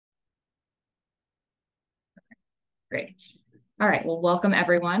Great. All right. Well, welcome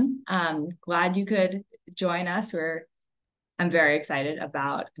everyone. Glad you could join us. I'm very excited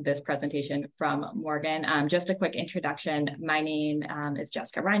about this presentation from Morgan. Just a quick introduction. My name is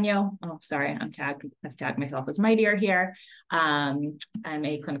Jessica Ragno. Oh, sorry, I've tagged myself as my dear here. I'm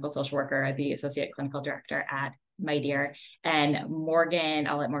a clinical social worker, the associate clinical director at My Dear. And Morgan,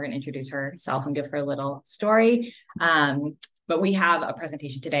 I'll let Morgan introduce herself and give her a little story. But we have a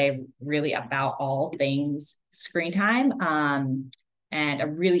presentation today really about all things screen time and a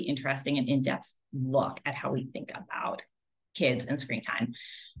really interesting and in-depth look at how we think about kids and screen time.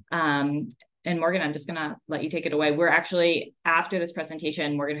 And Morgan, I'm just gonna let you take it away. We're actually, after this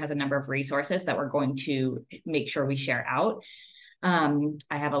presentation, Morgan has a number of resources that we're going to make sure we share out. I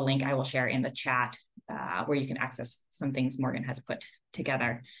have a link I will share in the chat where you can access some things Morgan has put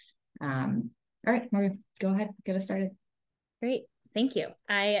together. All right, Morgan, go ahead, get us started. Great. Thank you.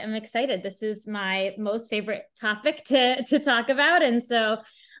 I am excited. This is my most favorite topic to talk about. And so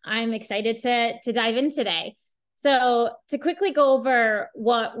I'm excited to dive in today. So to quickly go over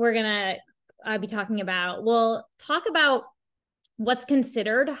what we're going to be talking about, we'll talk about what's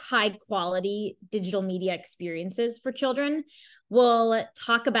considered high quality digital media experiences for children. We'll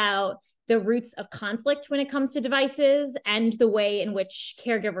talk about the roots of conflict when it comes to devices and the way in which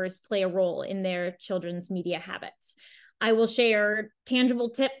caregivers play a role in their children's media habits. I will share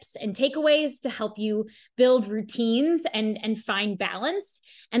tangible tips and takeaways to help you build routines and find balance.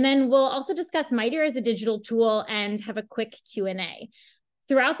 And then we'll also discuss My Dear as a digital tool and have a quick Q&A.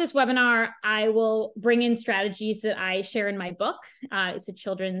 Throughout this webinar, I will bring in strategies that I share in my book. It's a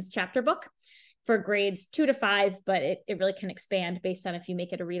children's chapter book for grades 2 to 5, but it really can expand based on if you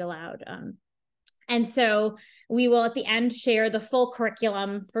make it a read aloud. And so we will at the end share the full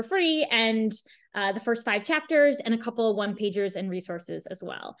curriculum for free and the first 5 chapters and a couple of one-pagers and resources as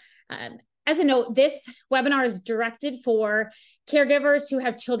well. As a note, this webinar is directed for caregivers who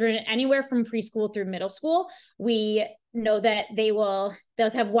have children anywhere from preschool through middle school. We know that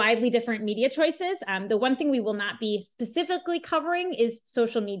those have widely different media choices. The one thing we will not be specifically covering is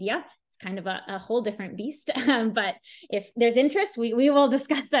social media. It's kind of a whole different beast, but if there's interest, we will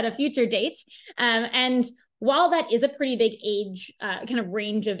discuss at a future date. And while that is a pretty big age, kind of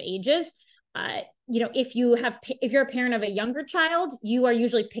range of ages, if you're a parent of a younger child, you are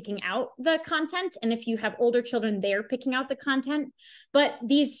usually picking out the content. And if you have older children, they're picking out the content. But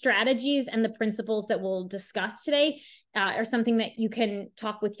these strategies and the principles that we'll discuss today are something that you can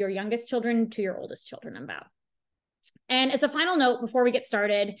talk with your youngest children to your oldest children about. And as a final note, before we get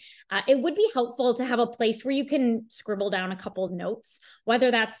started, it would be helpful to have a place where you can scribble down a couple of notes, whether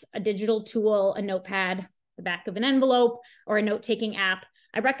that's a digital tool, a notepad, the back of an envelope, or a note-taking app.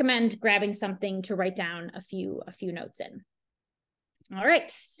 I recommend grabbing something to write down a few notes in. All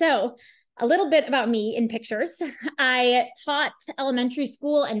right, so a little bit about me in pictures. I taught elementary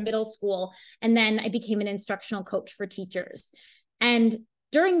school and middle school, and then I became an instructional coach for teachers. And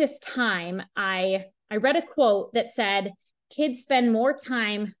during this time, I read a quote that said, kids spend more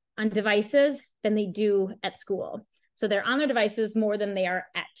time on devices than they do at school. So they're on their devices more than they are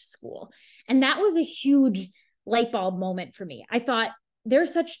at school. And that was a huge light bulb moment for me. I thought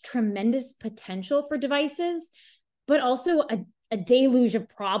there's such tremendous potential for devices, but also a deluge of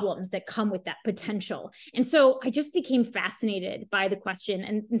problems that come with that potential. And so I just became fascinated by the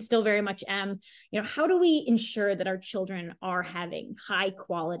question and still very much am, how do we ensure that our children are having high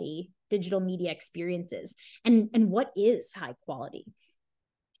quality digital media experiences? And what is high quality?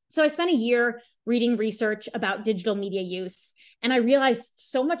 So I spent a year reading research about digital media use, and I realized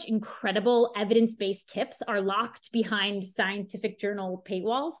so much incredible evidence-based tips are locked behind scientific journal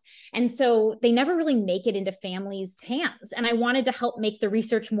paywalls. And so they never really make it into families' hands. And I wanted to help make the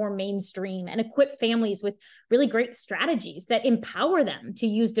research more mainstream and equip families with really great strategies that empower them to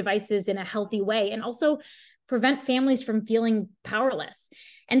use devices in a healthy way and also prevent families from feeling powerless.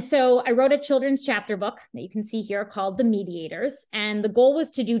 And so I wrote a children's chapter book that you can see here called The Mediators. And the goal was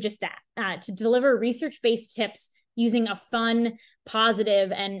to do just that, to deliver research-based tips using a fun,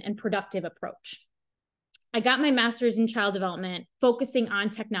 positive, and productive approach. I got my master's in child development, focusing on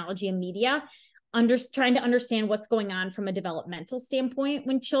technology and media, trying to understand what's going on from a developmental standpoint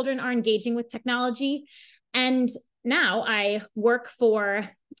when children are engaging with technology. And now I work for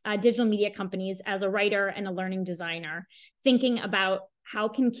digital media companies as a writer and a learning designer, thinking about how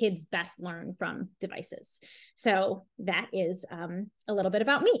can kids best learn from devices. So that is a little bit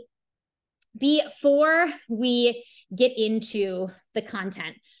about me. Before we get into the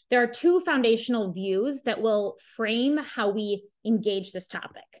content, there are 2 foundational views that will frame how we engage this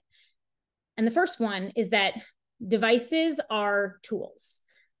topic. And the first one is that devices are tools,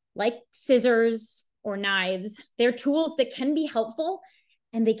 like scissors, or knives. They're tools that can be helpful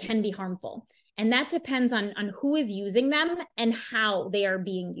and they can be harmful. And that depends on who is using them and how they are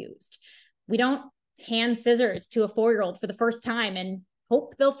being used. We don't hand scissors to a 4-year-old for the first time and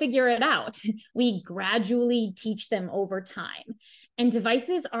hope they'll figure it out. We gradually teach them over time. And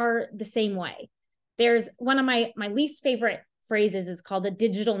devices are the same way. There's one of my least favorite phrases is called a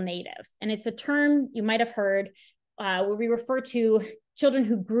digital native. And it's a term you might have heard where we refer to children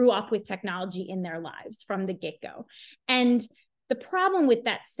who grew up with technology in their lives from the get-go. And the problem with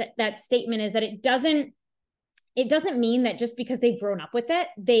that statement is that it doesn't mean that just because they've grown up with it,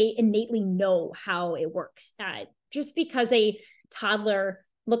 they innately know how it works. Just because a toddler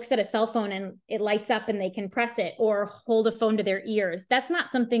looks at a cell phone and it lights up and they can press it or hold a phone to their ears, that's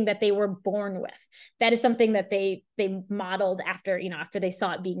not something that they were born with. That is something that they modeled after they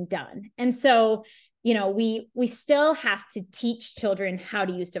saw it being done. And so, we still have to teach children how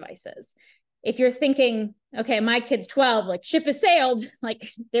to use devices. If you're thinking, okay, my kid's 12, like ship has sailed, like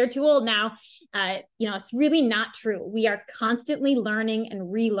they're too old now, it's really not true. We are constantly learning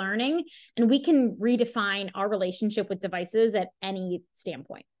and relearning, and we can redefine our relationship with devices at any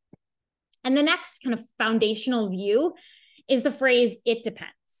standpoint. And the next kind of foundational view is the phrase, it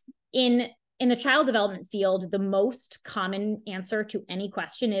depends. In the child development field, the most common answer to any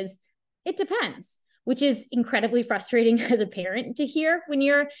question is, it depends, which is incredibly frustrating as a parent to hear when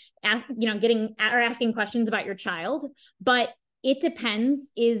you're asking questions about your child. But it depends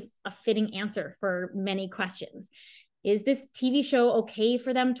is a fitting answer for many questions. Is this TV show okay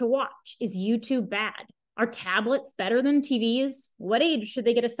for them to watch? Is YouTube bad? Are tablets better than TVs? What age should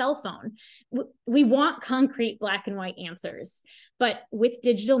they get a cell phone? We want concrete black and white answers. But with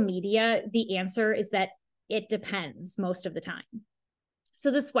digital media, the answer is that it depends most of the time. So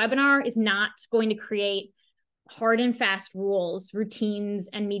this webinar is not going to create hard and fast rules, routines,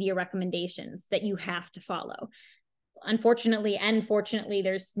 and media recommendations that you have to follow. Unfortunately and fortunately,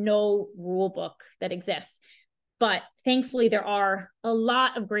 there's no rule book that exists. But thankfully, there are a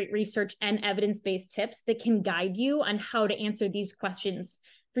lot of great research and evidence-based tips that can guide you on how to answer these questions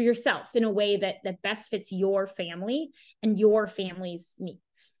for yourself in a way that best fits your family and your family's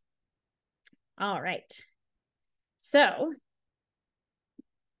needs. All right. So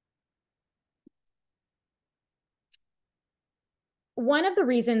one of the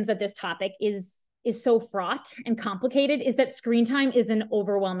reasons that this topic is so fraught and complicated is that screen time is an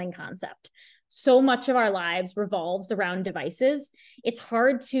overwhelming concept. So much of our lives revolves around devices. It's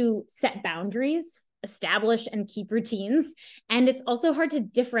hard to set boundaries, establish and keep routines, and it's also hard to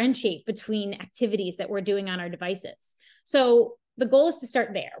differentiate between activities that we're doing on our devices. So the goal is to start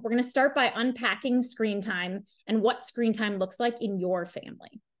there. We're going to start by unpacking screen time and what screen time looks like in your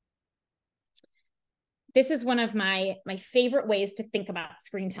family. This is one of my favorite ways to think about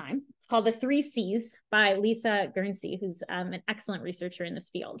screen time. It's called the 3 C's by Lisa Guernsey, who's an excellent researcher in this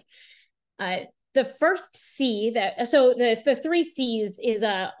field. The first C, the 3 C's is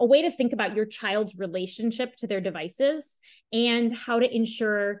a way to think about your child's relationship to their devices and how to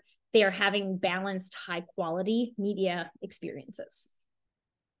ensure they are having balanced, high quality media experiences.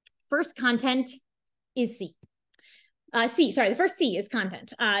 First, content is C. The first C is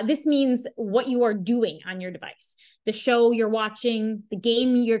content. This means what you are doing on your device. The show you're watching, the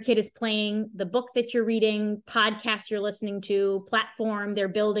game your kid is playing, the book that you're reading, podcast you're listening to, platform they're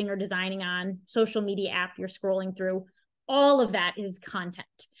building or designing on, social media app you're scrolling through. All of that is content.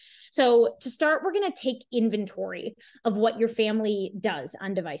 So to start, we're going to take inventory of what your family does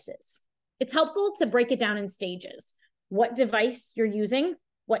on devices. It's helpful to break it down in stages. What device you're using,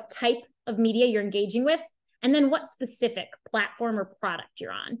 what type of media you're engaging with, and then what specific platform or product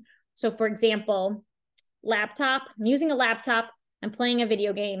you're on. So for example, laptop, I'm using a laptop, I'm playing a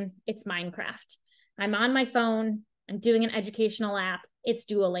video game, it's Minecraft. I'm on my phone, I'm doing an educational app, it's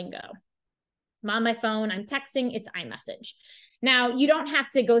Duolingo. I'm on my phone, I'm texting, it's iMessage. Now, you don't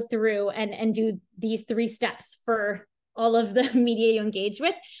have to go through and do these 3 steps for all of the media you engage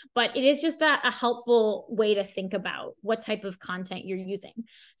with, but it is just a helpful way to think about what type of content you're using.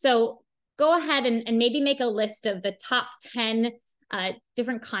 So go ahead and maybe make a list of the top 10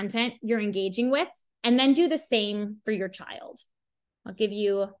 different content you're engaging with, and then do the same for your child. I'll give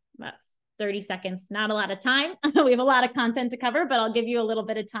you about 30 seconds, not a lot of time. We have a lot of content to cover, but I'll give you a little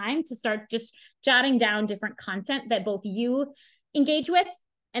bit of time to start just jotting down different content that both you engage with,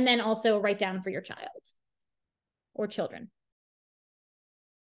 and then also write down for your child or children.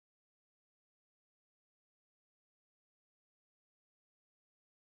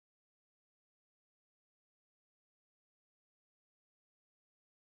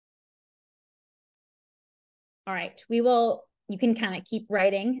 All right, we will you can kind of keep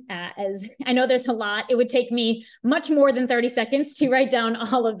writing, as I know there's a lot. It would take me much more than 30 seconds to write down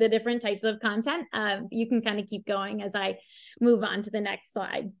all of the different types of content. You can kind of keep going as I move on to the next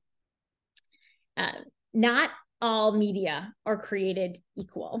slide. Not all media are created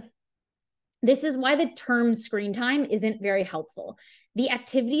equal. This is why the term screen time isn't very helpful. The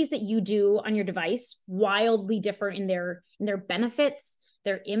activities that you do on your device wildly differ in their benefits,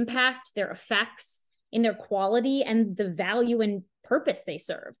 their impact, their effects, in their quality, and the value and purpose they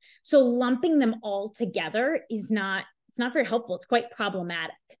serve. So lumping them all together it's not very helpful. It's quite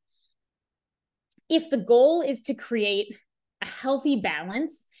problematic. If the goal is to create a healthy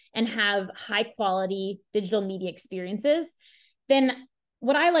balance and have high quality digital media experiences, then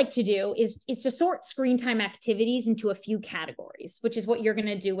what I like to do is to sort screen time activities into a few categories, which is what you're going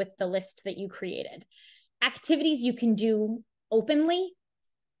to do with the list that you created. Activities you can do openly,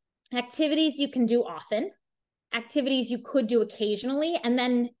 activities you can do often, activities you could do occasionally, and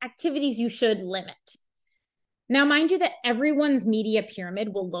then activities you should limit. Now, mind you that everyone's media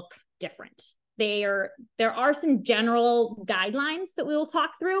pyramid will look different. There are some general guidelines that we will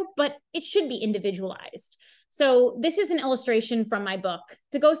talk through, but it should be individualized. So this is an illustration from my book.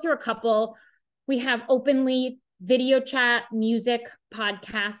 To go through a couple, we have openly video chat, music,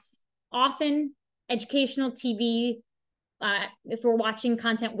 podcasts, often educational TV, if we're watching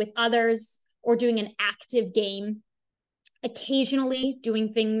content with others or doing an active game, occasionally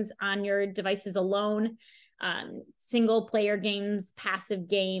doing things on your devices alone, single player games, passive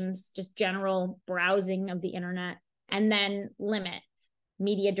games, just general browsing of the internet, and then limit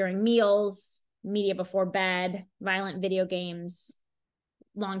media during meals, media before bed, violent video games,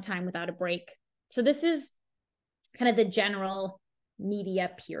 long time without a break. So this is kind of the general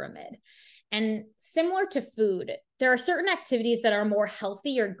media pyramid. And similar to food, there are certain activities that are more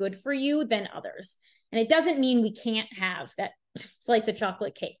healthy or good for you than others. And it doesn't mean we can't have that slice of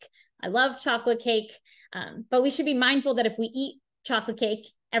chocolate cake. I love chocolate cake, but we should be mindful that if we eat chocolate cake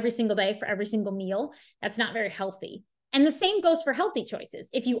every single day for every single meal, that's not very healthy. And the same goes for healthy choices.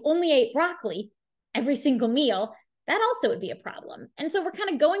 If you only ate broccoli every single meal, that also would be a problem. And so we're kind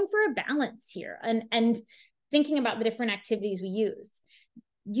of going for a balance here and thinking about the different activities we use.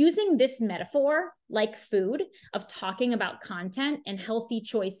 Using this metaphor, like food, of talking about content and healthy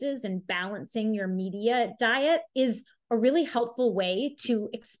choices and balancing your media diet is a really helpful way to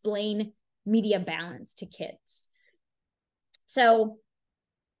explain media balance to kids. So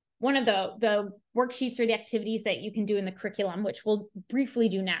one of the worksheets or the activities that you can do in the curriculum, which we'll briefly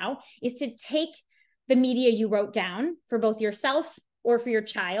do now, is to take the media you wrote down for both yourself or for your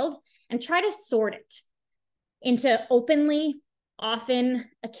child and try to sort it into openly, often,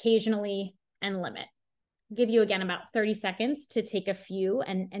 occasionally, and limit. I'll give you again about 30 seconds to take a few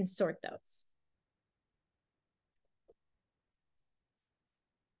and sort those.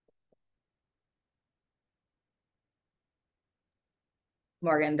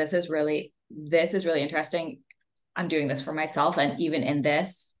 Morgan, this is really interesting. I'm doing this for myself, and even in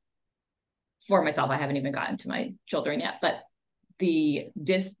this, for myself, I haven't even gotten to my children yet, but the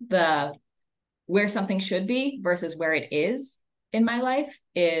where something should be versus where it is in my life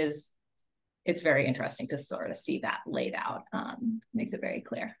it's very interesting to sort of see that laid out. Makes it very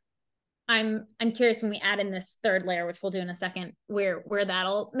clear. I'm curious when we add in this third layer, which we'll do in a second, where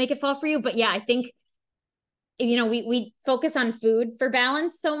that'll make it fall for you. But yeah, I think, you know, we focus on food for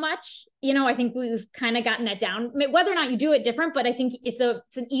balance so much. You know, I think we've kind of gotten that down. Whether or not you do it different, but I think it's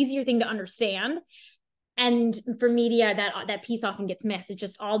an easier thing to understand. And for media, that piece often gets missed. It's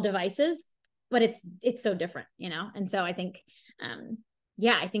just all devices, but it's so different, you know. And so I think,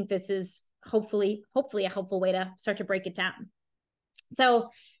 yeah, I think this is hopefully a helpful way to start to break it down.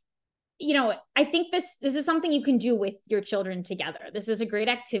 So, you know, I think this is something you can do with your children together. This is a great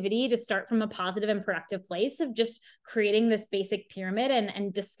activity to start from a positive and productive place of just creating this basic pyramid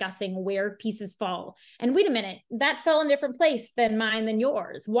and discussing where pieces fall. And wait a minute, that fell in a different place than mine, than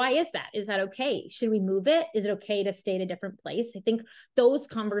yours. Why is that? Is that okay? Should we move it? Is it okay to stay at a different place? I think those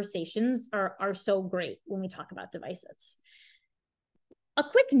conversations are so great when we talk about devices. A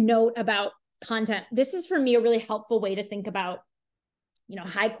quick note about content. This is for me a really helpful way to think about, you know,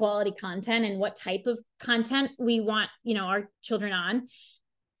 high quality content and what type of content we want, you know, our children on.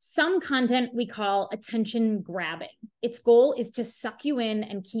 Some content we call attention grabbing. Its goal is to suck you in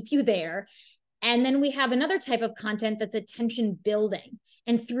and keep you there. And then we have another type of content that's attention building.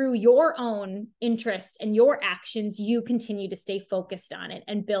 And through your own interest and your actions, you continue to stay focused on it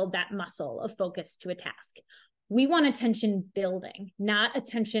and build that muscle of focus to a task. We want attention building, not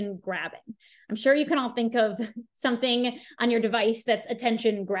attention grabbing. I'm sure you can all think of something on your device that's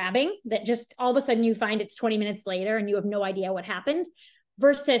attention grabbing, that just all of a sudden you find it's 20 minutes later and you have no idea what happened,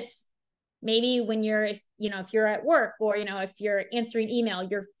 versus maybe when if you're at work, or, if you're answering email,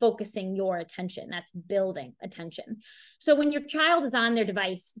 you're focusing your attention. That's building attention. So when your child is on their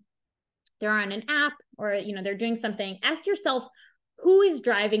device, they're on an app, or, they're doing something, ask yourself, who is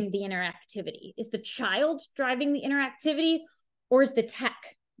driving the interactivity? Is the child driving the interactivity, or is the tech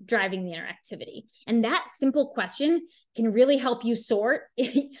driving the interactivity? And that simple question can really help you sort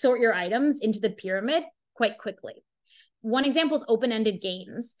your items into the pyramid quite quickly. One example is open-ended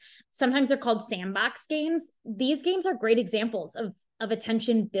games. Sometimes they're called sandbox games. These games are great examples of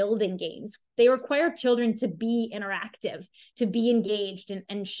attention building games. They require children to be interactive, to be engaged,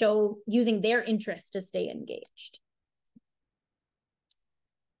 and show using their interest to stay engaged.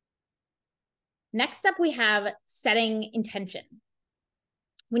 Next up, we have setting intention.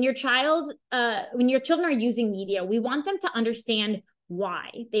 When your children are using media, we want them to understand why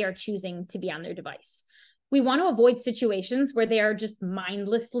they are choosing to be on their device. We want to avoid situations where they are just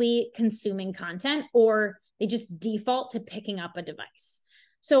mindlessly consuming content, or they just default to picking up a device.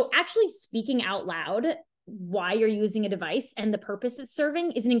 So actually speaking out loud why you're using a device and the purpose it's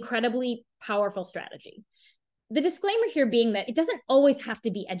serving is an incredibly powerful strategy. The disclaimer here being that it doesn't always have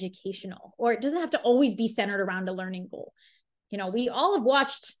to be educational, or it doesn't have to always be centered around a learning goal. We all have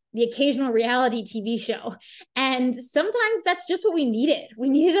watched the occasional reality TV show, and sometimes that's just what we needed. We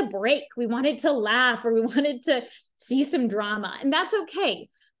needed a break. We wanted to laugh, or we wanted to see some drama, and that's okay.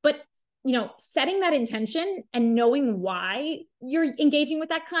 But, setting that intention and knowing why you're engaging with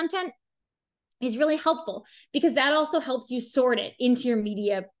that content is really helpful, because that also helps you sort it into your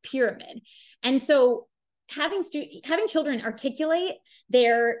media pyramid. And so having children articulate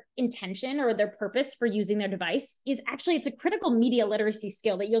their intention or their purpose for using their device it's a critical media literacy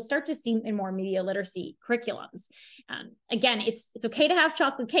skill that you'll start to see in more media literacy curriculums. Again, it's okay to have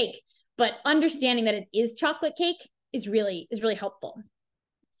chocolate cake, but understanding that it is chocolate cake is really helpful.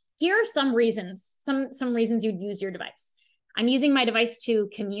 Here are some reasons you'd use your device. I'm using my device to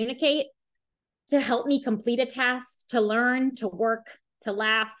communicate, to help me complete a task, to learn, to work, to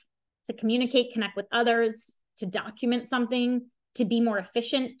laugh, to communicate, connect with others, to document something, to be more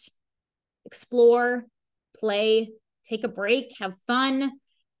efficient, explore, play, take a break, have fun,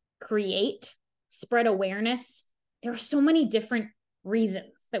 create, spread awareness. There are so many different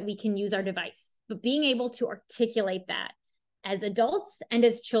reasons that we can use our device, but being able to articulate that as adults and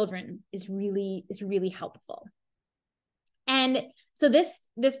as children is really helpful. And so this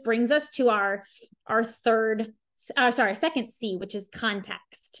brings us to our second C, which is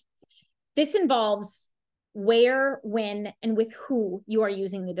context. This involves where, when, and with who you are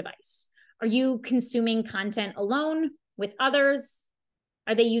using the device. Are you consuming content alone, with others?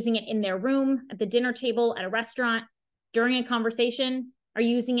 Are they using it in their room, at the dinner table, at a restaurant, during a conversation? Are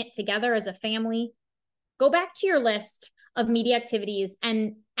you using it together as a family? Go back to your list of media activities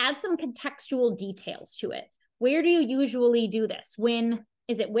and add some contextual details to it. Where do you usually do this? When?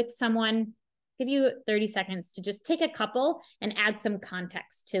 Is it with someone? Give you 30 seconds to just take a couple and add some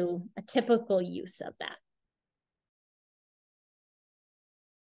context to a typical use of that.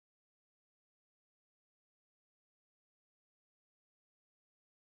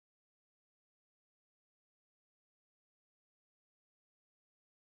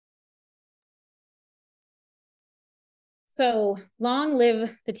 So long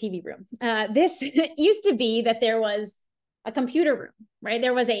live the TV room. This used to be that there was a computer room, right?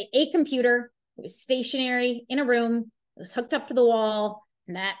 There was a computer. It was stationary in a room. It was hooked up to the wall,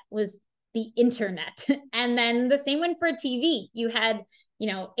 and that was the internet. And then the same went for a TV. You had,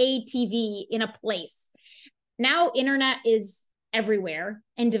 a TV in a place. Now internet is everywhere,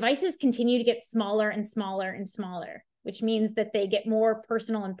 and devices continue to get smaller and smaller and smaller, which means that they get more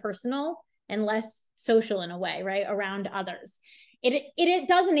personal and less social in a way, right, around others. It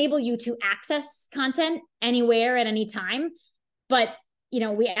does enable you to access content anywhere at any time, but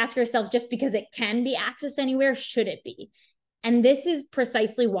we ask ourselves, just because it can be accessed anywhere, should it be? And this is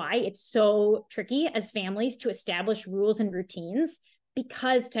precisely why it's so tricky as families to establish rules and routines,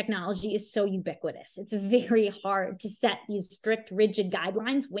 because technology is so ubiquitous. It's very hard to set these strict, rigid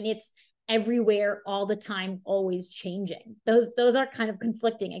guidelines when it's everywhere all the time, always changing. Those are kind of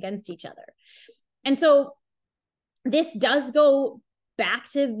conflicting against each other. And so this does go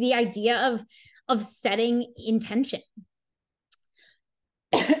back to the idea of setting intention.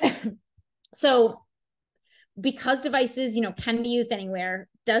 So because devices, can be used anywhere,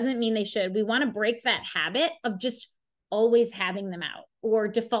 doesn't mean they should. We want to break that habit of just always having them out. or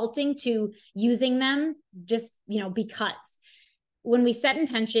defaulting to using them just, because. When we set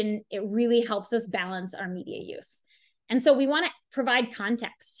intention, it really helps us balance our media use. And so we want to provide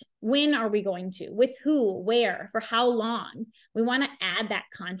context. When are we going to? With who? Where? For how long? We want to add that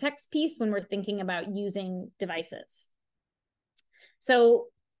context piece when we're thinking about using devices. So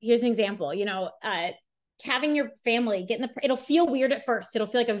here's an example, having your family get in it'll feel weird at first. It'll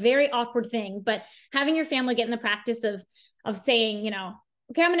feel like a very awkward thing, but having your family get in the practice of saying,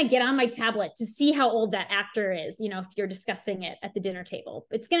 okay, I'm going to get on my tablet to see how old that actor is, if you're discussing it at the dinner table.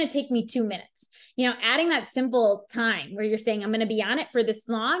 It's going to take me 2 minutes. Adding that simple time where you're saying, I'm going to be on it for this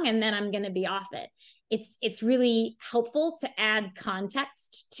long, and then I'm going to be off it. It's really helpful to add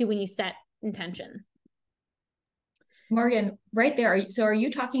context to when you set intention. Morgan, right there. So are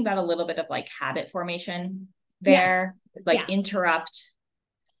you talking about a little bit of like habit formation there? Yes. Like interrupt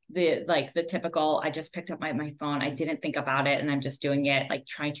the typical, I just picked up my phone, I didn't think about it, and I'm just doing it, like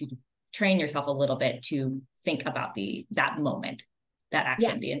trying to train yourself a little bit to think about that moment, that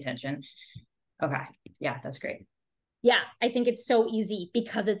action, the intention. Okay. Yeah, that's great. Yeah, I think it's so easy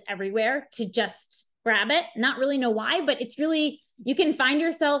because it's everywhere to just grab it, not really know why, but it's really, you can find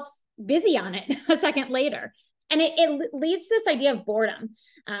yourself busy on it a second later. And it leads to this idea of boredom.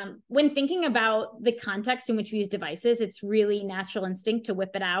 When thinking about the context in which we use devices, it's really natural instinct to whip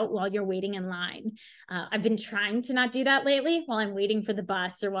it out while you're waiting in line. I've been trying to not do that lately while I'm waiting for the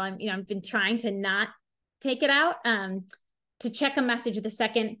bus, or while I've been trying to not take it out, to check a message the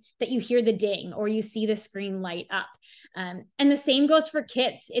second that you hear the ding or you see the screen light up. And the same goes for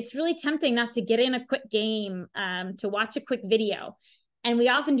kids. It's really tempting not to get in a quick game, to watch a quick video. And we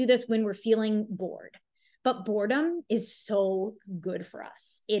often do this when we're feeling bored. But boredom is so good for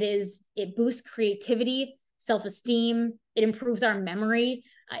us. It boosts creativity, self-esteem. It improves our memory.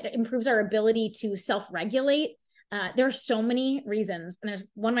 It improves our ability to self-regulate. There are so many reasons. And there's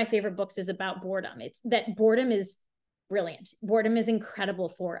one of my favorite books is about boredom. It's that boredom is brilliant. Boredom is incredible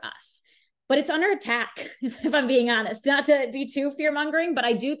for us. But it's under attack, if I'm being honest, not to be too fear-mongering, but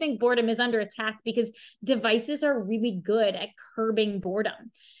I do think boredom is under attack because devices are really good at curbing boredom.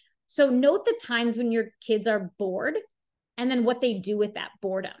 So note the times when your kids are bored and then what they do with that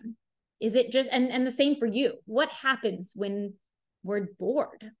boredom. Is it just, and the same for you, what happens when we're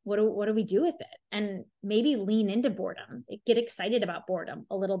bored? What do we do with it? And maybe lean into boredom, get excited about boredom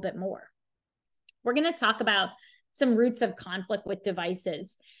a little bit more. We're going to talk about some roots of conflict with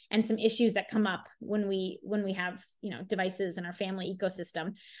devices and some issues that come up when we have, devices in our family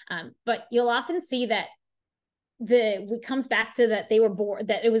ecosystem. But you'll often see that it comes back to that they were bored,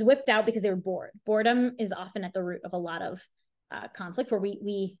 that it was whipped out because they were bored. Boredom is often at the root of a lot of conflict where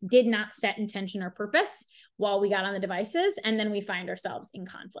we did not set intention or purpose while we got on the devices, and then we find ourselves in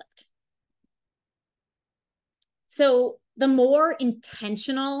conflict. So the more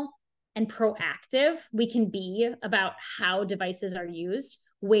intentional and proactive we can be about how devices are used,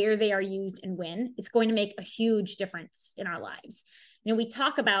 where they are used, and when, it's going to make a huge difference in our lives. We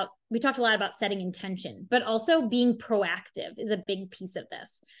talked a lot about setting intention, but also being proactive is a big piece of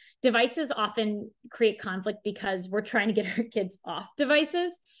this. Devices often create conflict because we're trying to get our kids off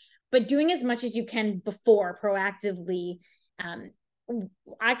devices, but doing as much as you can before proactively,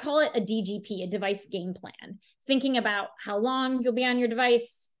 I call it a DGP, a device game plan. Thinking about how long you'll be on your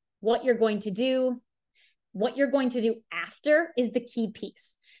device, what you're going to do after is the key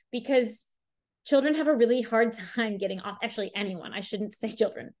piece, because children have a really hard time getting off. Actually, anyone, I shouldn't say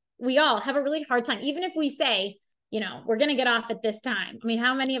children. We all have a really hard time. Even if we say, we're going to get off at this time. I mean,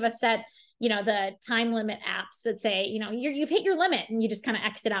 how many of us set, the time limit apps that say, you've hit your limit and you just kind of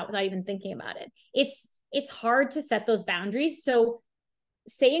exit out without even thinking about it. It's hard to set those boundaries. So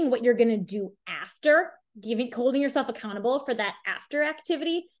saying what you're going to do after, holding yourself accountable for that after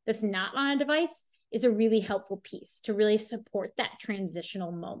activity that's not on a device is a really helpful piece to really support that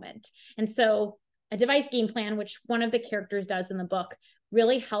transitional moment. And so a device game plan, which one of the characters does in the book,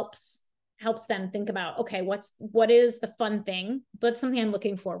 really helps them think about, okay, what is the fun thing? What's something I'm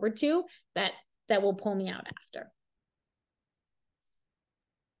looking forward to that will pull me out after.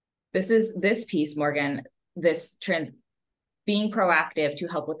 This piece, Morgan, being proactive to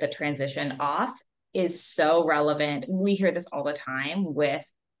help with the transition off is so relevant. We hear this all the time with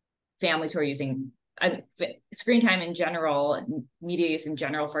families who are using screen time in general, media use in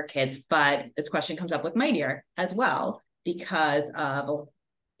general for kids, but this question comes up with Mightier as well because of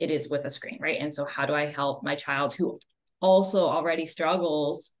it is with a screen, right? And so how do I help my child who also already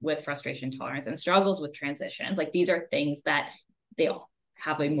struggles with frustration tolerance and struggles with transitions? Like these are things that they all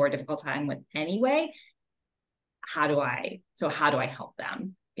have a more difficult time with anyway. How do I help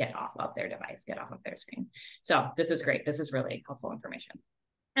them? get off of their device, get off of their screen. So this is great. This is really helpful information.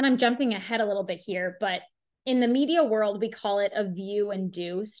 And I'm jumping ahead a little bit here, but in the media world, we call it a view and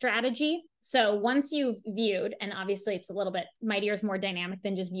do strategy. So once you've viewed, and obviously it's a little bit, Mightier is more dynamic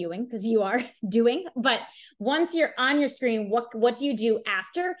than just viewing because you are doing, but once you're on your screen, what do you do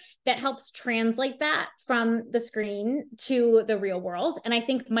after that helps translate that from the screen to the real world? And I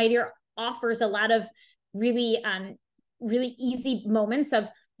think Mightier offers a lot of really, really easy moments of,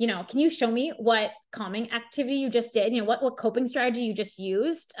 can you show me what calming activity you just did? What coping strategy you just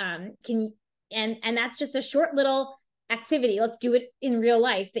used? And that's just a short little activity. Let's do it in real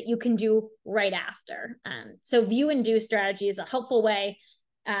life that you can do right after. So view and do strategy is a helpful way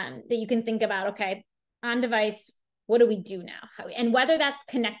that you can think about, okay, on device, what do we do now? And whether that's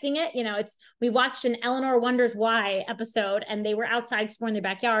connecting it, we watched an Eleanor Wonders Why episode and they were outside exploring their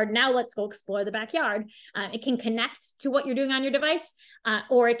backyard. Now let's go explore the backyard. It can connect to what you're doing on your device,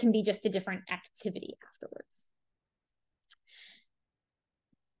 or it can be just a different activity afterwards.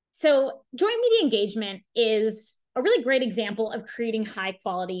 So joint media engagement is a really great example of creating high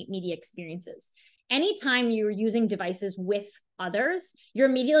quality media experiences. Anytime you're using devices with others, you're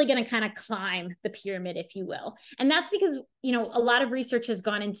immediately going to kind of climb the pyramid, if you will. And that's because, a lot of research has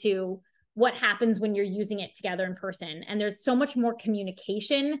gone into what happens when you're using it together in person. And there's so much more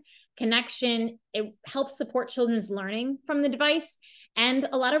communication, connection. It helps support children's learning from the device. And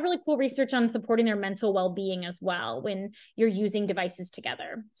a lot of really cool research on supporting their mental well-being as well when you're using devices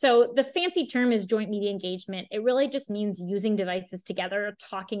together. So the fancy term is joint media engagement. It really just means using devices together,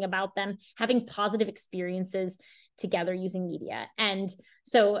 talking about them, having positive experiences together using media. And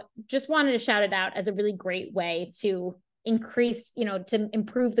so just wanted to shout it out as a really great way to increase, to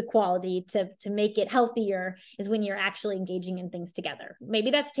improve the quality, to make it healthier, is when you're actually engaging in things together. Maybe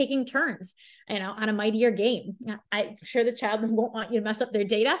that's taking turns, on a Mightier game. I'm sure the child won't want you to mess up their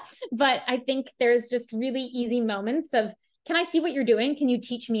data, but I think there's just really easy moments of, can I see what you're doing? Can you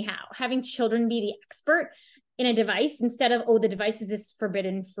teach me how? Having children be the expert in a device instead of, oh, the device is this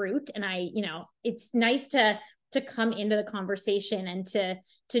forbidden fruit. And it's nice to come into the conversation and to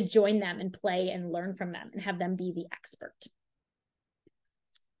join them and play and learn from them and have them be the expert.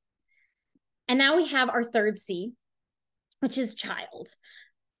 And now we have our third C, which is child.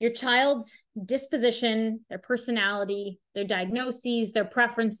 Your child's disposition, their personality, their diagnoses, their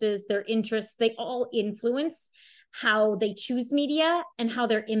preferences, their interests, they all influence how they choose media and how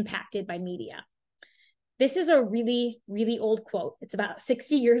they're impacted by media. This is a really, really old quote. It's about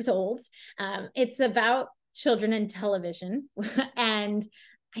 60 years old. It's about children and television. And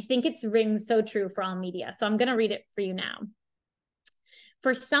I think it rings so true for all media. So I'm going to read it for you now.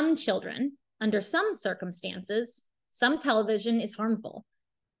 For some children, under some circumstances, some television is harmful.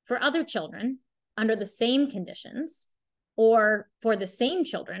 For other children, under the same conditions, or for the same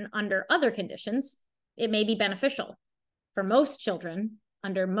children under other conditions, it may be beneficial. For most children,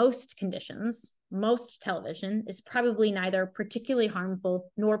 under most conditions, most television is probably neither particularly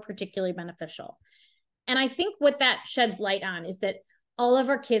harmful nor particularly beneficial. And I think what that sheds light on is that all of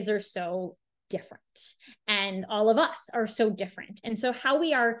our kids are so different and all of us are so different. And so how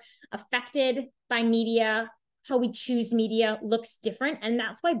we are affected by media, how we choose media looks different. And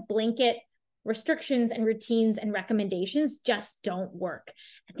that's why blanket restrictions and routines and recommendations just don't work.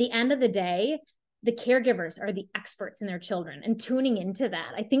 At the end of the day, the caregivers are the experts in their children, and tuning into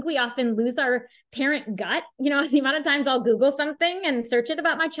that. I think we often lose our parent gut. The amount of times I'll Google something and search it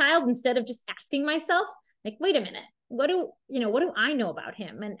about my child instead of just asking myself, like, wait a minute, what do I know about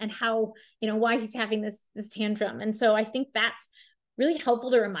him and how, why he's having this tantrum. And so I think that's really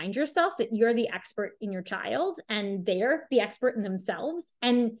helpful to remind yourself that you're the expert in your child and they're the expert in themselves,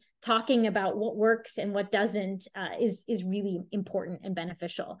 and talking about what works and what doesn't is really important and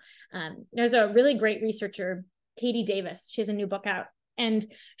beneficial. There's a really great researcher, Katie Davis. She has a new book out, and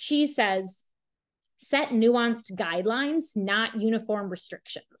she says, set nuanced guidelines, not uniform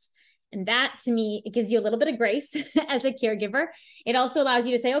restrictions. And that, to me, it gives you a little bit of grace as a caregiver. It also allows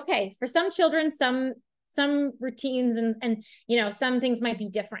you to say, okay, for some children, some routines and some things might be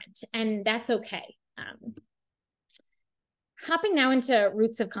different, and that's okay. Hopping now into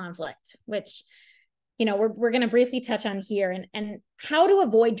roots of conflict, which, we're going to briefly touch on here, and how to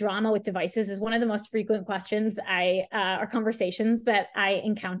avoid drama with devices is one of the most frequent questions or conversations that I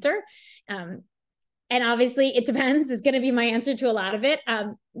encounter. And obviously it depends is going to be my answer to a lot of it.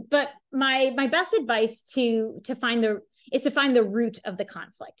 But my best advice to find the root of the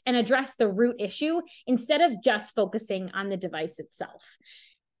conflict and address the root issue instead of just focusing on the device itself.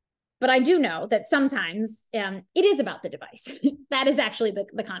 But I do know that sometimes it is about the device. That is actually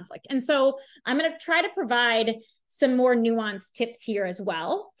the conflict. And so I'm going to try to provide some more nuanced tips here as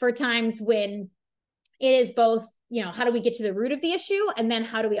well for times when it is both, how do we get to the root of the issue? And then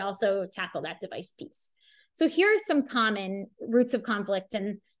how do we also tackle that device piece? So here are some common roots of conflict,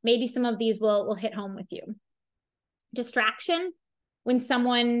 and maybe some of these will hit home with you. Distraction, when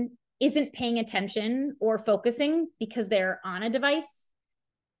someone isn't paying attention or focusing because they're on a device.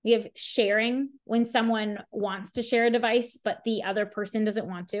 We have sharing, when someone wants to share a device, but the other person doesn't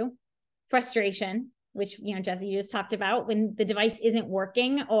want to. Frustration, which, Jesse, you just talked about, when the device isn't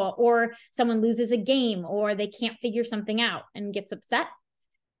working, or someone loses a game, or they can't figure something out and gets upset.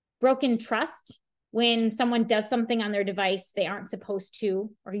 Broken trust, when someone does something on their device they aren't supposed to,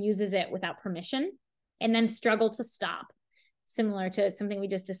 or uses it without permission. And then struggle to stop, similar to something we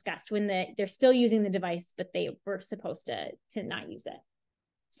just discussed, when they're still using the device, but they were supposed to not use it.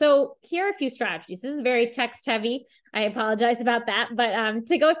 So here are a few strategies. This is very text heavy. I apologize about that, but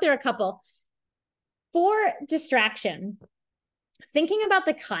to go through a couple. For distraction, thinking about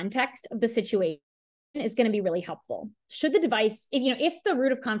the context of the situation is going to be really helpful. Should the device, if the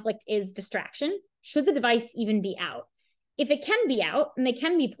root of conflict is distraction, should the device even be out? If it can be out and they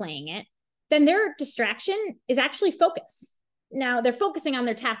can be playing it, then their distraction is actually focus. Now they're focusing on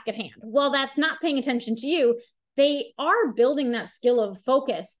their task at hand. Well, that's not paying attention to you. They are building that skill of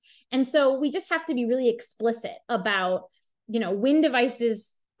focus. And so we just have to be really explicit about, when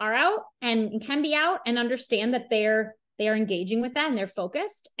devices are out and can be out, and understand that they are engaging with that and they're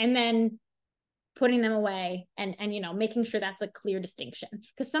focused, and then putting them away and making sure that's a clear distinction.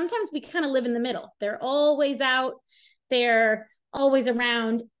 Because sometimes we kind of live in the middle. They're always out, they're always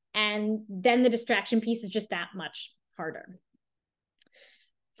around, and then the distraction piece is just that much harder.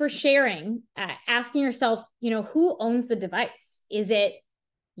 For sharing, asking yourself, who owns the device? Is it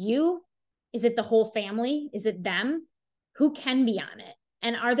you? Is it the whole family? Is it them? Who can be on it?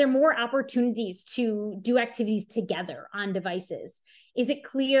 And are there more opportunities to do activities together on devices? Is it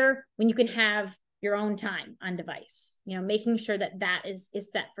clear when you can have your own time on device? Making sure that is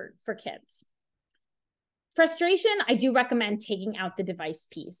set for kids. Frustration, I do recommend taking out the device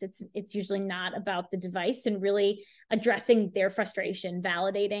piece. It's usually not about the device, and really addressing their frustration,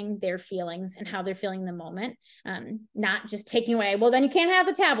 validating their feelings and how they're feeling in the moment. Not just taking away, well, then you can't have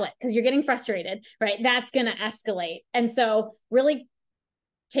the tablet because you're getting frustrated, right? That's going to escalate. And so really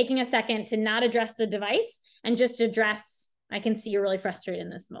taking a second to not address the device and just address, I can see you're really frustrated in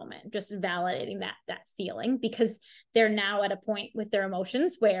this moment, just validating that feeling, because they're now at a point with their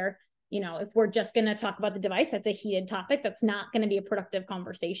emotions where, if we're just going to talk about the device, that's a heated topic. That's not going to be a productive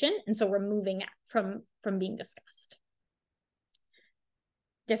conversation. And so we're moving from being discussed.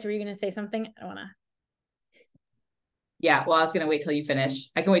 Jess, were you going to say something? I don't want to. Yeah, well, I was going to wait till you finish.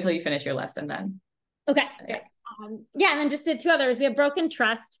 I can wait till you finish your list and then. Okay. And then just the two others. We have broken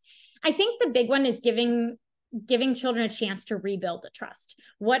trust. I think the big one is giving children a chance to rebuild the trust.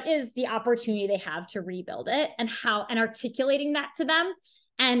 What is the opportunity they have to rebuild it, and articulating that to them,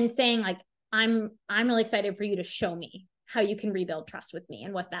 and saying, like, I'm really excited for you to show me how you can rebuild trust with me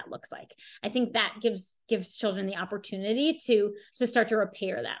and what that looks like. I think that gives children the opportunity to start to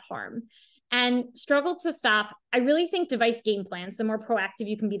repair that harm. And struggle to stop. I really think device game plans, the more proactive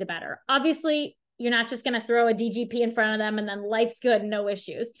you can be, the better. Obviously, you're not just going to throw a DGP in front of them and then life's good, no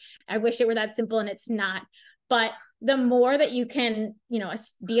issues. I wish it were that simple, and it's not. But the more that you can,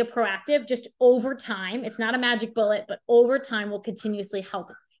 be a proactive, just over time, it's not a magic bullet, but over time will continuously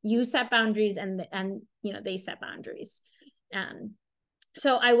help you set boundaries and they set boundaries.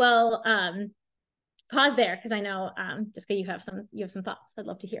 So I will pause there, because I know, Jessica, you have some thoughts I'd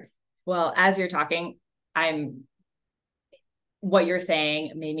love to hear. Well, as you're talking, what you're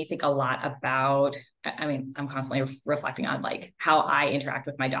saying made me think a lot about, I'm constantly reflecting on like how I interact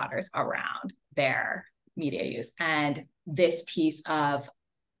with my daughters around their media use, and this piece of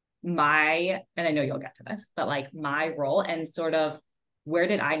and I know you'll get to this, but like my role, and sort of where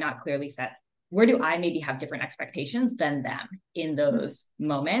do I maybe have different expectations than them in those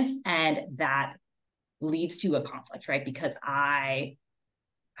moments, and that leads to a conflict, right? Because I'm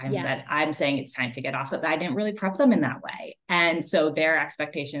saying it's time to get off of it. I didn't really prep them in that way. And so their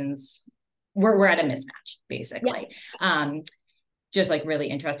expectations, we're at a mismatch, basically. Yes. Just like really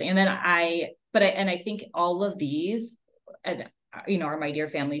interesting. And then I think all of these, are my dear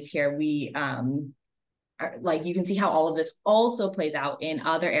families here, we are, like, you can see how all of this also plays out in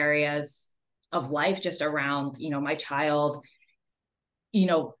other areas of life, just around, my child,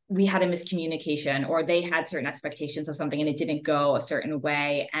 we had a miscommunication, or they had certain expectations of something and it didn't go a certain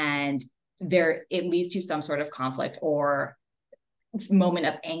way, and it leads to some sort of conflict, or moment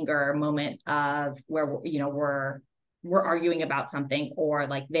of anger, moment of where, we're arguing about something, or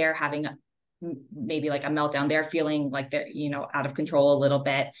like they're having maybe like a meltdown, they're feeling like they're, out of control a little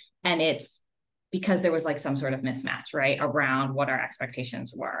bit. And it's because there was like some sort of mismatch, right, around what our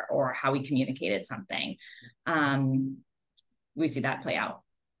expectations were or how we communicated something. We see that play out,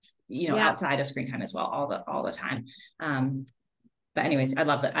 outside of screen time as well, all the time. But anyways, I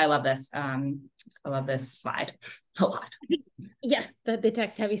love this. I love this slide a lot. Yeah, the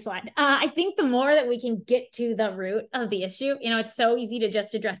text heavy slide. I think the more that we can get to the root of the issue, it's so easy to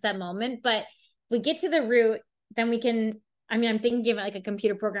just address that moment, but if we get to the root, then we can, I'm thinking of like a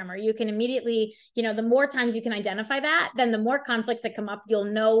computer programmer. You can immediately, the more times you can identify that, then the more conflicts that come up, you'll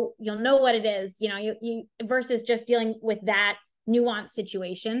know what it is, you versus just dealing with that nuanced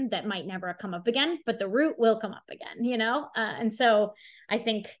situation that might never come up again, but the root will come up again, and so I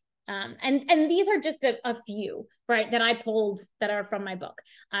think, and these are just a few, right, that I pulled that are from my book.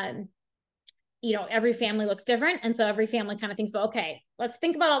 Every family looks different, and so every family kind of thinks about, okay, let's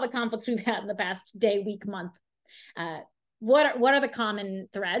think about all the conflicts we've had in the past day, week, month. What are the common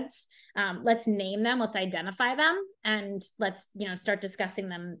threads? Let's name them, let's identify them, and let's start discussing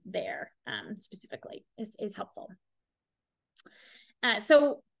them there. Specifically is helpful.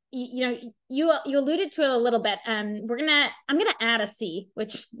 So you alluded to it a little bit. I'm gonna add a C,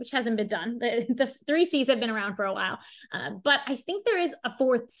 which hasn't been done. The 3 C's have been around for a while, but I think there is a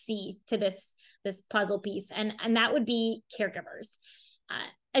 4th C to this puzzle piece, and that would be caregivers.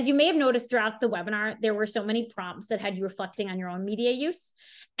 As you may have noticed throughout the webinar, there were so many prompts that had you reflecting on your own media use,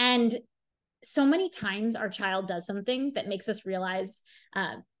 and so many times our child does something that makes us realize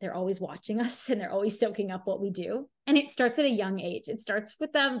they're always watching us and they're always soaking up what we do. And it starts at a young age. It starts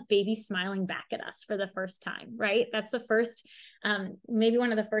with a baby smiling back at us for the first time, right? That's the first, maybe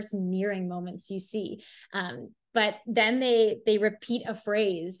one of the first mirroring moments you see. But then they repeat a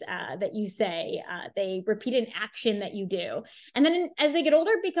phrase that you say, they repeat an action that you do. And then as they get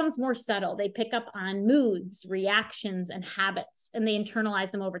older, it becomes more subtle. They pick up on moods, reactions, and habits, and they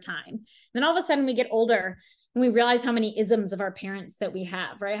internalize them over time. And then all of a sudden we get older and we realize how many isms of our parents that we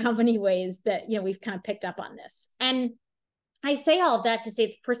have, right? How many ways that, we've kind of picked up on this. And I say all of that to say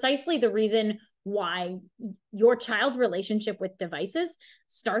it's precisely the reason why your child's relationship with devices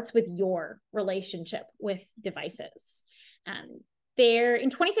starts with your relationship with devices. In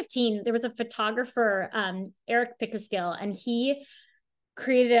 2015, there was a photographer, Eric Pickerskill, and he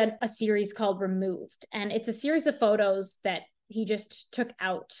created a series called Removed. And it's a series of photos that he just took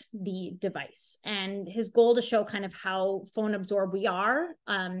out the device. And his goal to show kind of how phone absorbed we are,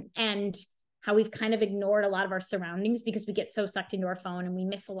 and how we've kind of ignored a lot of our surroundings because we get so sucked into our phone and we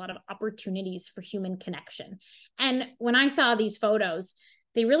miss a lot of opportunities for human connection. And when I saw these photos,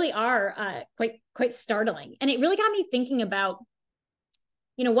 they really are quite startling. And it really got me thinking about,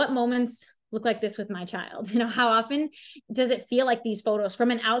 what moments look like this with my child? How often does it feel like these photos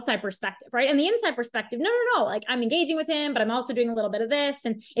from an outside perspective, right? And the inside perspective, no, like I'm engaging with him, but I'm also doing a little bit of this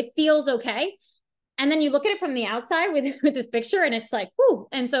and it feels okay. And then you look at it from the outside with this picture and it's like, whoo.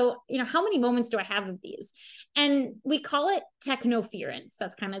 And so, how many moments do I have of these? And we call it technoference.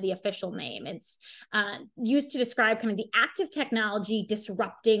 That's kind of the official name. It's used to describe kind of the act of technology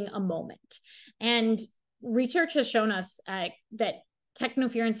disrupting a moment. And research has shown us that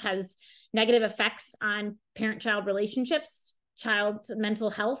technoference has negative effects on parent-child relationships, child's mental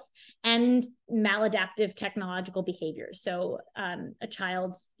health, and maladaptive technological behaviors. So a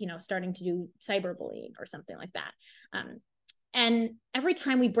child, starting to do cyberbullying or something like that. And every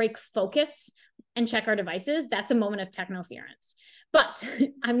time we break focus and check our devices, that's a moment of technoference. But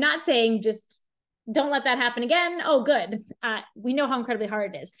I'm not saying just don't let that happen again. Oh, good. We know how incredibly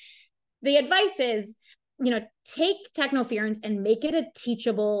hard it is. The advice is, take technoference and make it a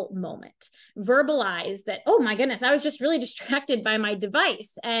teachable moment. Verbalize that, oh my goodness, I was just really distracted by my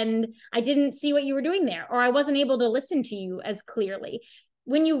device and I didn't see what you were doing there, or I wasn't able to listen to you as clearly.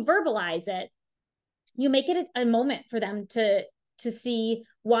 When you verbalize it, you make it a moment for them to see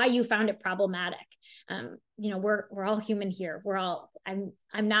why you found it problematic. We're all human here.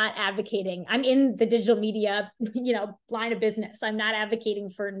 I'm not advocating. I'm in the digital media, line of business. I'm not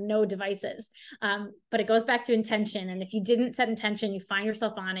advocating for no devices. But it goes back to intention. And if you didn't set intention, you find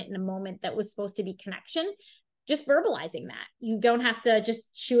yourself on it in a moment that was supposed to be connection, just verbalizing that. You don't have to just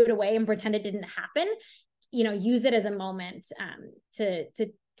shoo it away and pretend it didn't happen. Use it as a moment to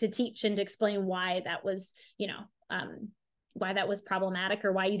teach and to explain why that was, why that was problematic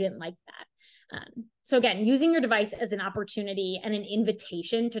or why you didn't like that. So again, using your device as an opportunity and an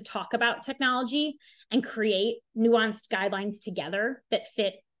invitation to talk about technology and create nuanced guidelines together that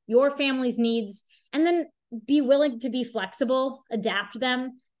fit your family's needs, and then be willing to be flexible, adapt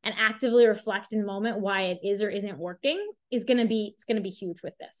them, and actively reflect in the moment why it is or isn't working is going to be, it's going to be huge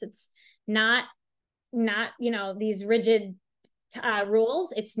with this. It's not, these rigid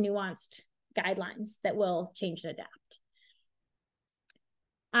rules. It's nuanced guidelines that will change and adapt.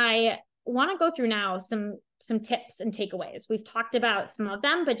 I want to go through now some tips and takeaways. We've talked about some of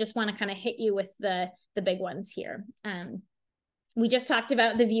them, but just want to kind of hit you with the big ones here. We just talked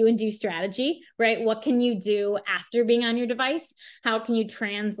about the view and do strategy, right? What can you do after being on your device? How can you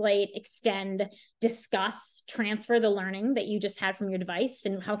translate, extend, discuss, transfer the learning that you just had from your device?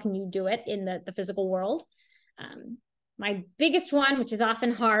 And how can you do it in the physical world? My biggest one, which is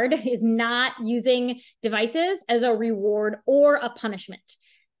often hard, is not using devices as a reward or a punishment.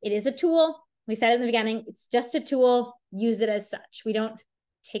 It is a tool. We said it in the beginning, it's just a tool. Use it as such. We don't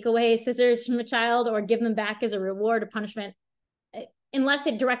take away scissors from a child or give them back as a reward or punishment, unless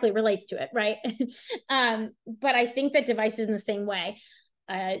it directly relates to it, right? But I think that devices in the same way.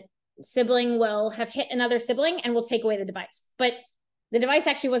 Sibling will have hit another sibling and will take away the device. But the device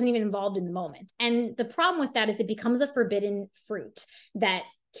actually wasn't even involved in the moment. And the problem with that is it becomes a forbidden fruit that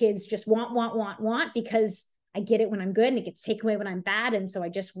kids just want because I get it when I'm good and it gets taken away when I'm bad. And so I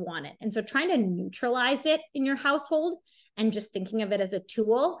just want it. And so trying to neutralize it in your household and just thinking of it as a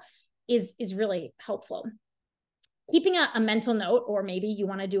tool is really helpful. Keeping a mental note, or maybe you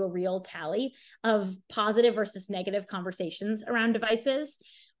want to do a real tally of positive versus negative conversations around devices.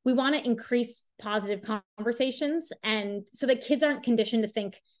 We want to increase positive conversations, and so that kids aren't conditioned to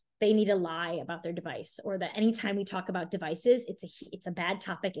think they need to lie about their device, or that anytime we talk about devices, it's a bad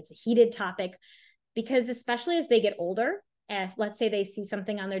topic, it's a heated topic, because especially as they get older, if let's say they see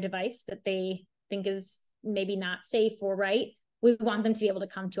something on their device that they think is maybe not safe or right, we want them to be able to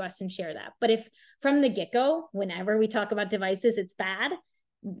come to us and share that. But if from the get-go, whenever we talk about devices, it's bad,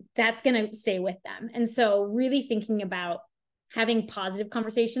 that's going to stay with them. And so really thinking about having positive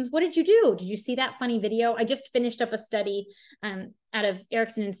conversations. What did you do? Did you see that funny video? I just finished up a study out of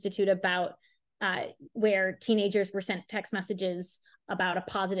Erickson Institute about where teenagers were sent text messages about a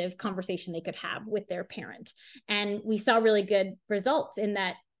positive conversation they could have with their parent. And we saw really good results in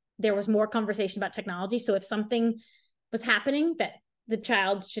that there was more conversation about technology. So if something was happening that the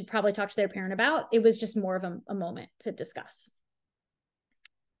child should probably talk to their parent about, it was just more of a moment to discuss.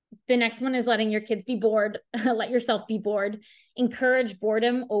 The next one is letting your kids be bored. Let yourself be bored. Encourage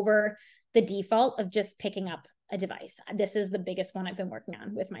boredom over the default of just picking up a device. This is the biggest one I've been working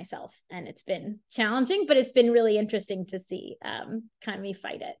on with myself, and it's been challenging, but it's been really interesting to see kind of me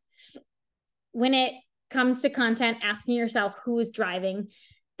fight it. When it comes to content, asking yourself who is driving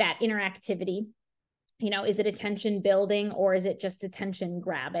that interactivity. Is it attention building or is it just attention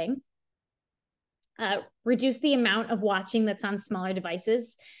grabbing? Reduce the amount of watching that's on smaller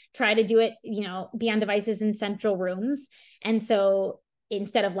devices. Try to do it, be on devices in central rooms. And so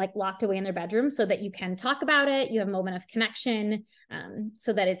instead of like locked away in their bedroom, so that you can talk about it, you have a moment of connection,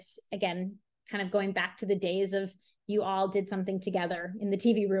 so that it's, again, kind of going back to the days of you all did something together in the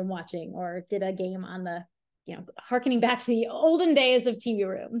TV room watching, or did a game on the, hearkening back to the olden days of TV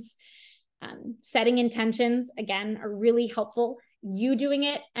rooms. Setting intentions, again, are really helpful. You doing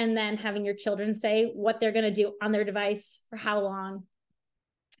it and then having your children say what they're going to do on their device for how long.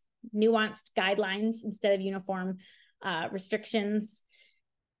 Nuanced guidelines instead of uniform restrictions.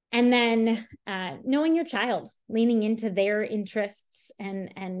 And then knowing your child, leaning into their interests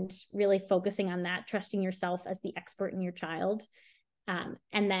and really focusing on that, trusting yourself as the expert in your child. And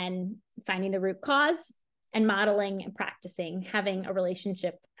then finding the root cause and modeling and practicing, having a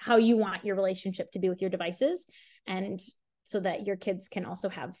relationship, how you want your relationship to be with your devices, and so that your kids can also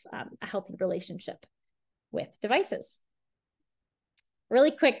have a healthy relationship with devices.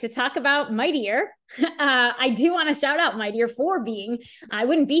 Really quick to talk about Mightier. I do want to shout out Mightier for being, I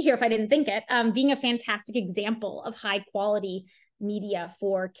wouldn't be here if I didn't think it, being a fantastic example of high quality media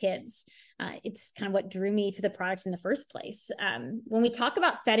for kids. It's kind of what drew me to the product in the first place. When we talk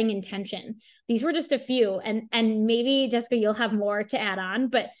about setting intention, these were just a few, and maybe Jessica, you'll have more to add on,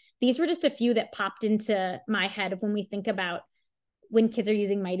 but these were just a few that popped into my head of when we think about when kids are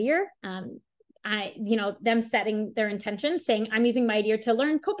using Mightier. Them setting their intention, saying, I'm using Mightier to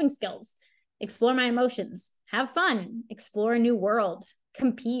learn coping skills, explore my emotions, have fun, explore a new world,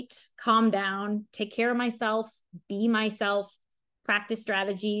 compete, calm down, take care of myself, be myself, practice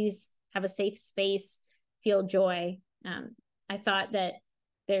strategies, have a safe space, feel joy. I thought that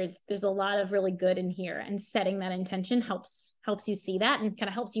there's a lot of really good in here, and setting that intention helps you see that and kind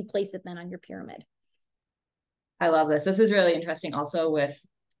of helps you place it then on your pyramid. I love this. This is really interesting also with,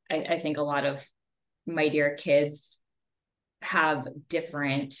 I think a lot of Mightier kids have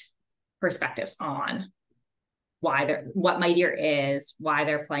different perspectives on what My Dear is, why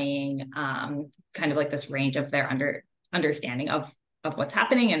they're playing, kind of like this range of their understanding of what's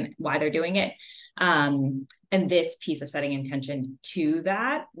happening and why they're doing it. And this piece of setting intention to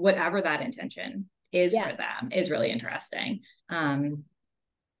that, whatever that intention is for them, is really interesting. Because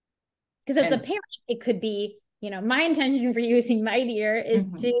as a parent, it could be, my intention for using My Dear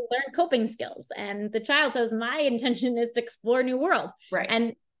is to learn coping skills. And the child says, my intention is to explore a new world. Right.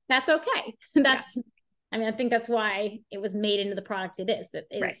 And that's okay. I think that's why it was made into the product it is, that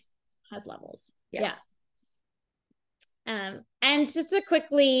has levels. Yeah. And just to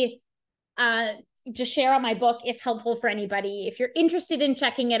quickly just share on my book, if helpful for anybody, if you're interested in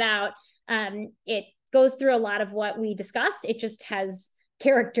checking it out, it goes through a lot of what we discussed. It just has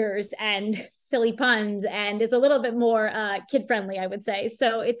characters and silly puns and is a little bit more kid-friendly, I would say.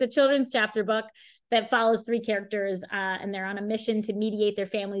 So it's a children's chapter book that follows 3 characters, and they're on a mission to mediate their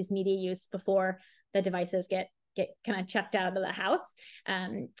family's media use before the devices get kind of chucked out of the house.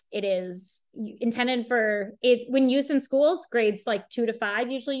 It is intended for it when used in schools. Grades like 2 to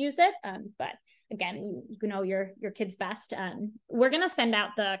 5 usually use it, but again, you know your kids best. We're going to send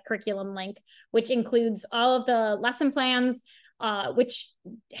out the curriculum link, which includes all of the lesson plans, which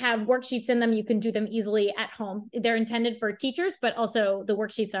have worksheets in them. You can do them easily at home. They're intended for teachers, but also the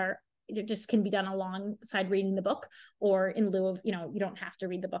worksheets just can be done alongside reading the book, or in lieu of, you don't have to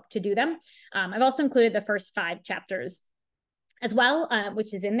read the book to do them. I've also included the first 5 chapters as well,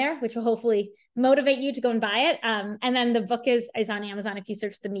 which is in there, which will hopefully motivate you to go and buy it. And then the book is on Amazon if you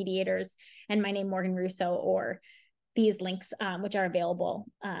search the Mediators and my name, Morgan Russo, or these links, which are available,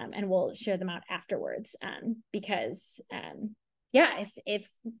 and we'll share them out afterwards, because if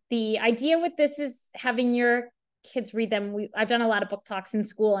the idea with this is having your kids read them, I've done a lot of book talks in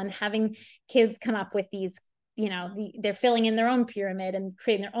school, and having kids come up with these, they're filling in their own pyramid and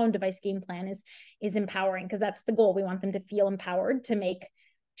creating their own device game plan is empowering, because that's the goal. We want them to feel empowered to make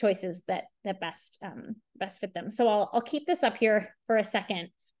choices that best fit them. So I'll keep this up here for a second.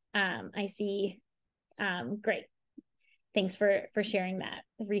 I see. Great. Thanks for sharing that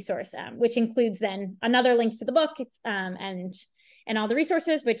resource, which includes then another link to the book, and all the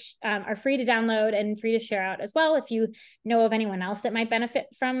resources, which are free to download and free to share out as well, if you know of anyone else that might benefit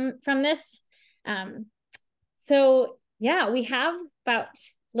from this. So yeah, we have about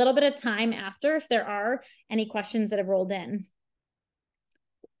a little bit of time after, if there are any questions that have rolled in.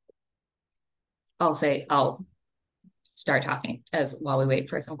 I'll start talking while we wait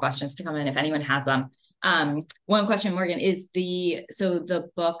for some questions to come in, if anyone has them. One question, Morgan, is the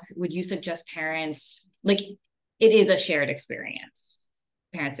book, would you suggest parents, like, it is a shared experience,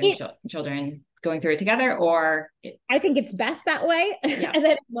 parents and children going through it together, or I think it's best that way, as I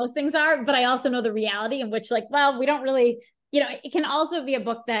think most things are, but I also know the reality in which, like, well, we don't really, it can also be a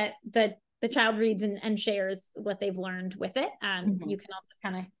book that the child reads and shares what they've learned with it. You can also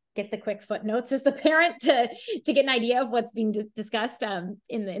kind of get the quick footnotes as the parent to get an idea of what's being discussed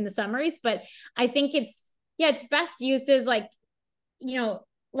in the summaries. But I think it's best used as, like,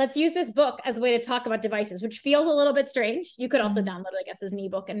 let's use this book as a way to talk about devices, which feels a little bit strange. You could also download it, I guess, as an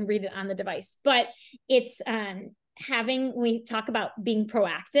ebook and read it on the device. But it's we talk about being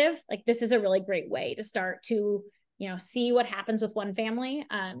proactive. Like, this is a really great way to start to, see what happens with one family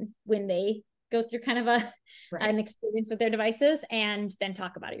when they go through kind of an experience with their devices, and then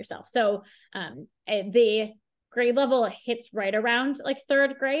talk about it yourself. So the grade level hits right around like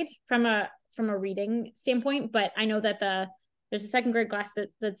 3rd grade from a reading standpoint. But I know that there's a 2nd grade class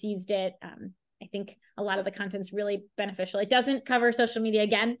that's used it. I think a lot of the content's really beneficial. It doesn't cover social media.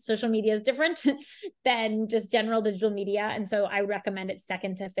 Again, social media is different than just general digital media. And so I recommend it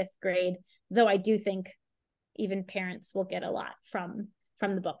 2nd to 5th grade, though I do think even parents will get a lot from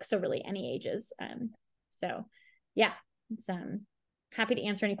the book. So really any ages. So yeah, it's happy to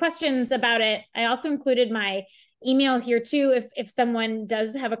answer any questions about it. I also included my email here too, if someone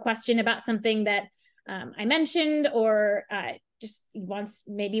does have a question about something that I mentioned, or just wants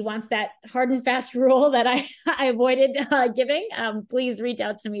that hard and fast rule that I avoided giving, please reach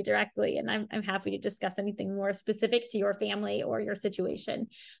out to me directly, and I'm happy to discuss anything more specific to your family or your situation.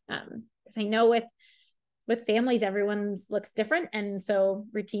 Because I know with families, everyone's looks different, and so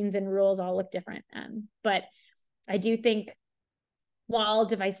routines and rules all look different. But I do think, while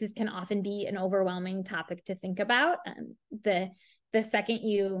devices can often be an overwhelming topic to think about, the second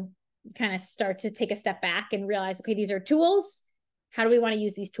you kind of start to take a step back and realize, okay, these are tools. How do we want to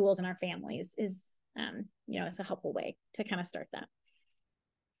use these tools in our families? Is it's a helpful way to kind of start that.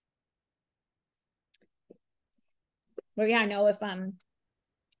 But yeah, I know if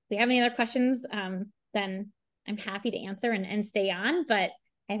we have any other questions, then I'm happy to answer and stay on. But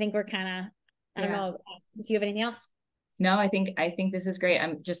I think we're kind of, I don't know, if you have anything else. No, I think this is great.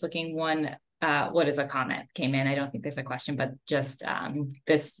 I'm just looking one, what is a comment came in. I don't think there's a question, but just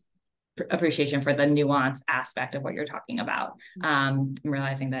this appreciation for the nuance aspect of what you're talking about. I'm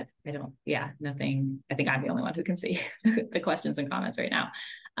realizing that nothing, I think I'm the only one who can see the questions and comments right now.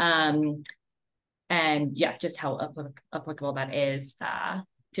 And yeah, just how applicable that is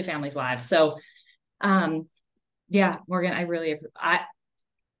to families' lives. So yeah, Morgan, I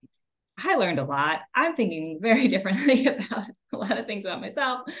learned a lot. I'm thinking very differently about a lot of things about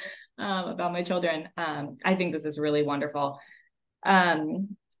myself, about my children. I think this is really wonderful.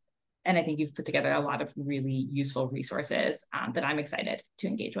 And I think you've put together a lot of really useful resources that I'm excited to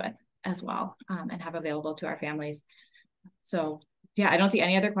engage with as well, and have available to our families. So yeah, I don't see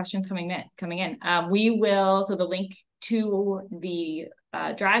any other questions coming in. We will, so the link to the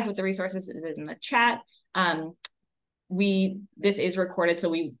drive with the resources is in the chat. This is recorded,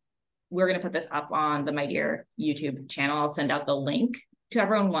 so we're going to put this up on the My Dear YouTube channel. I'll send out the link to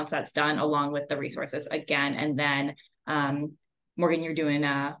everyone once that's done, along with the resources again. And then Morgan, you're doing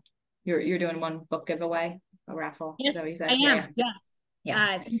one book giveaway, a raffle. Yes, Is that what you said? I am. Yeah. Yes.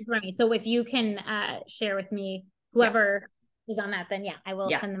 Yeah. So if you can share with me whoever is on that, then I will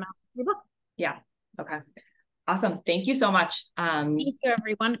send them out your book. Yeah. Okay. Awesome. Thank you so much. Thank you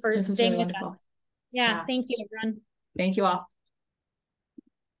everyone for staying with us. Yeah. Thank you everyone. Thank you all.